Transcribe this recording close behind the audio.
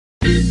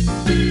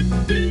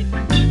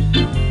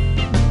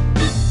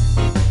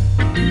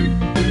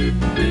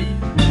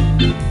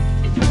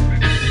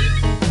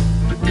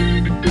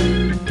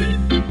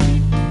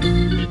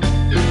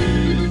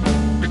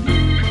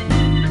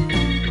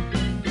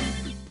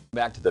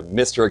Back to the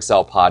Mr.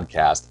 Excel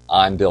podcast.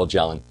 I'm Bill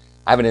Jelen.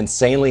 I have an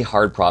insanely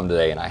hard problem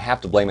today, and I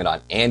have to blame it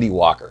on Andy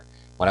Walker.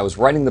 When I was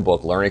writing the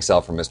book, Learn Excel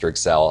from Mr.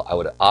 Excel, I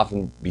would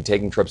often be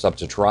taking trips up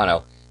to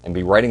Toronto and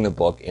be writing the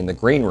book in the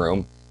green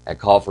room at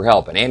Call for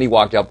Help. And Andy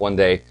walked up one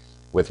day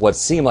with what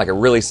seemed like a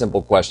really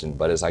simple question,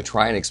 but as I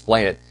try and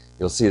explain it,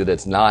 you'll see that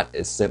it's not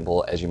as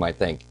simple as you might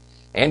think.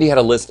 Andy had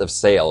a list of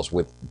sales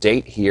with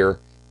date here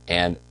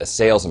and a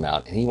sales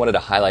amount, and he wanted to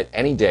highlight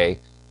any day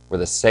where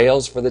the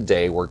sales for the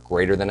day were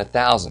greater than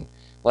 1,000.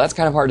 Well, that's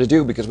kind of hard to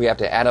do because we have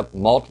to add up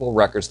multiple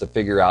records to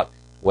figure out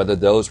whether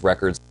those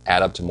records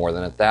add up to more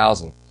than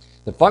 1,000.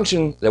 The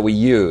function that we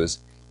use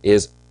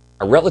is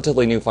a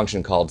relatively new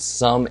function called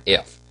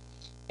SUMIF.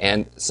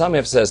 And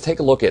SUMIF says take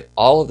a look at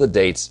all of the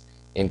dates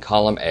in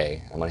column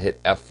A. I'm going to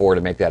hit F4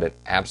 to make that an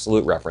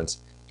absolute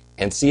reference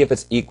and see if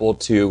it's equal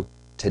to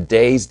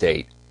today's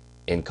date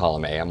in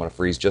column A. I'm going to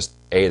freeze just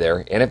A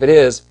there. And if it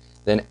is,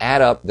 then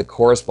add up the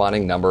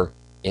corresponding number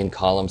in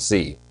column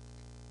C.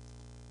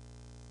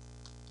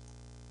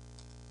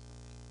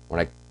 When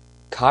I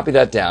copy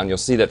that down, you'll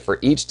see that for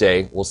each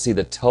day, we'll see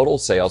the total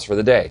sales for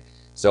the day.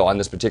 So on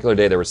this particular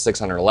day, there was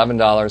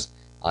 $611.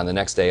 On the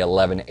next day,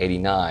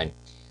 $1,189.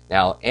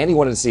 Now, Andy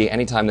wanted to see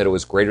any time that it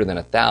was greater than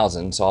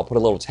 1,000, so I'll put a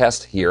little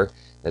test here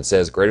that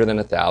says greater than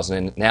 1,000.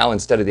 And now,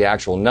 instead of the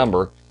actual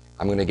number,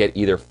 I'm going to get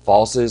either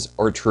falses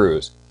or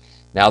trues.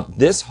 Now,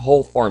 this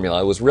whole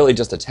formula was really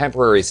just a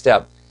temporary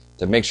step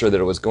to make sure that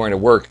it was going to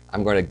work.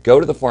 I'm going to go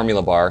to the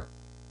formula bar,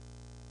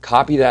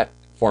 copy that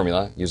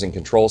formula using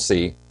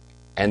Control-C,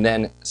 and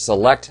then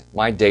select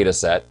my data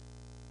set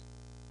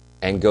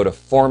and go to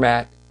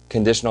Format,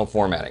 Conditional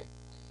Formatting.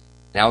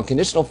 Now, in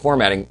conditional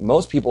formatting,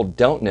 most people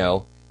don't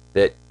know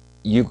that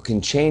you can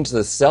change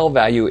the cell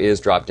value is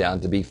drop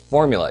down to be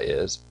formula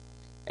is,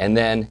 and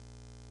then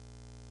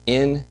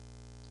in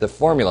the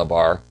formula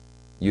bar,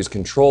 use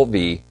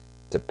Control-V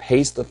to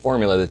paste the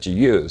formula that you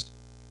used.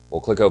 We'll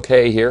click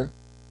OK here,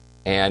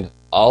 and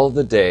all of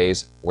the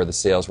days where the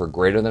sales were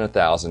greater than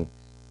 1,000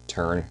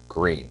 turn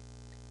green.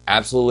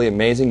 Absolutely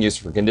amazing use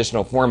for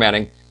conditional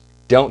formatting.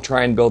 Don't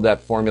try and build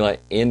that formula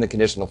in the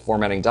conditional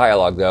formatting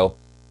dialog, though.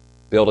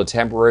 Build a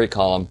temporary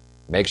column,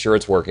 make sure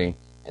it's working,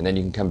 and then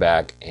you can come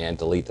back and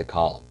delete the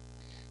column.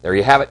 There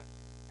you have it,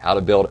 how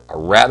to build a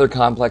rather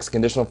complex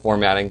conditional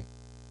formatting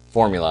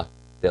formula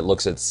that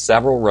looks at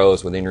several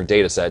rows within your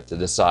data set to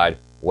decide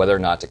whether or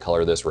not to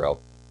color this row.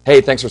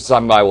 Hey, thanks for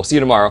stopping by. We'll see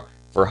you tomorrow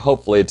for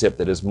hopefully a tip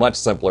that is much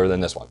simpler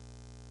than this one.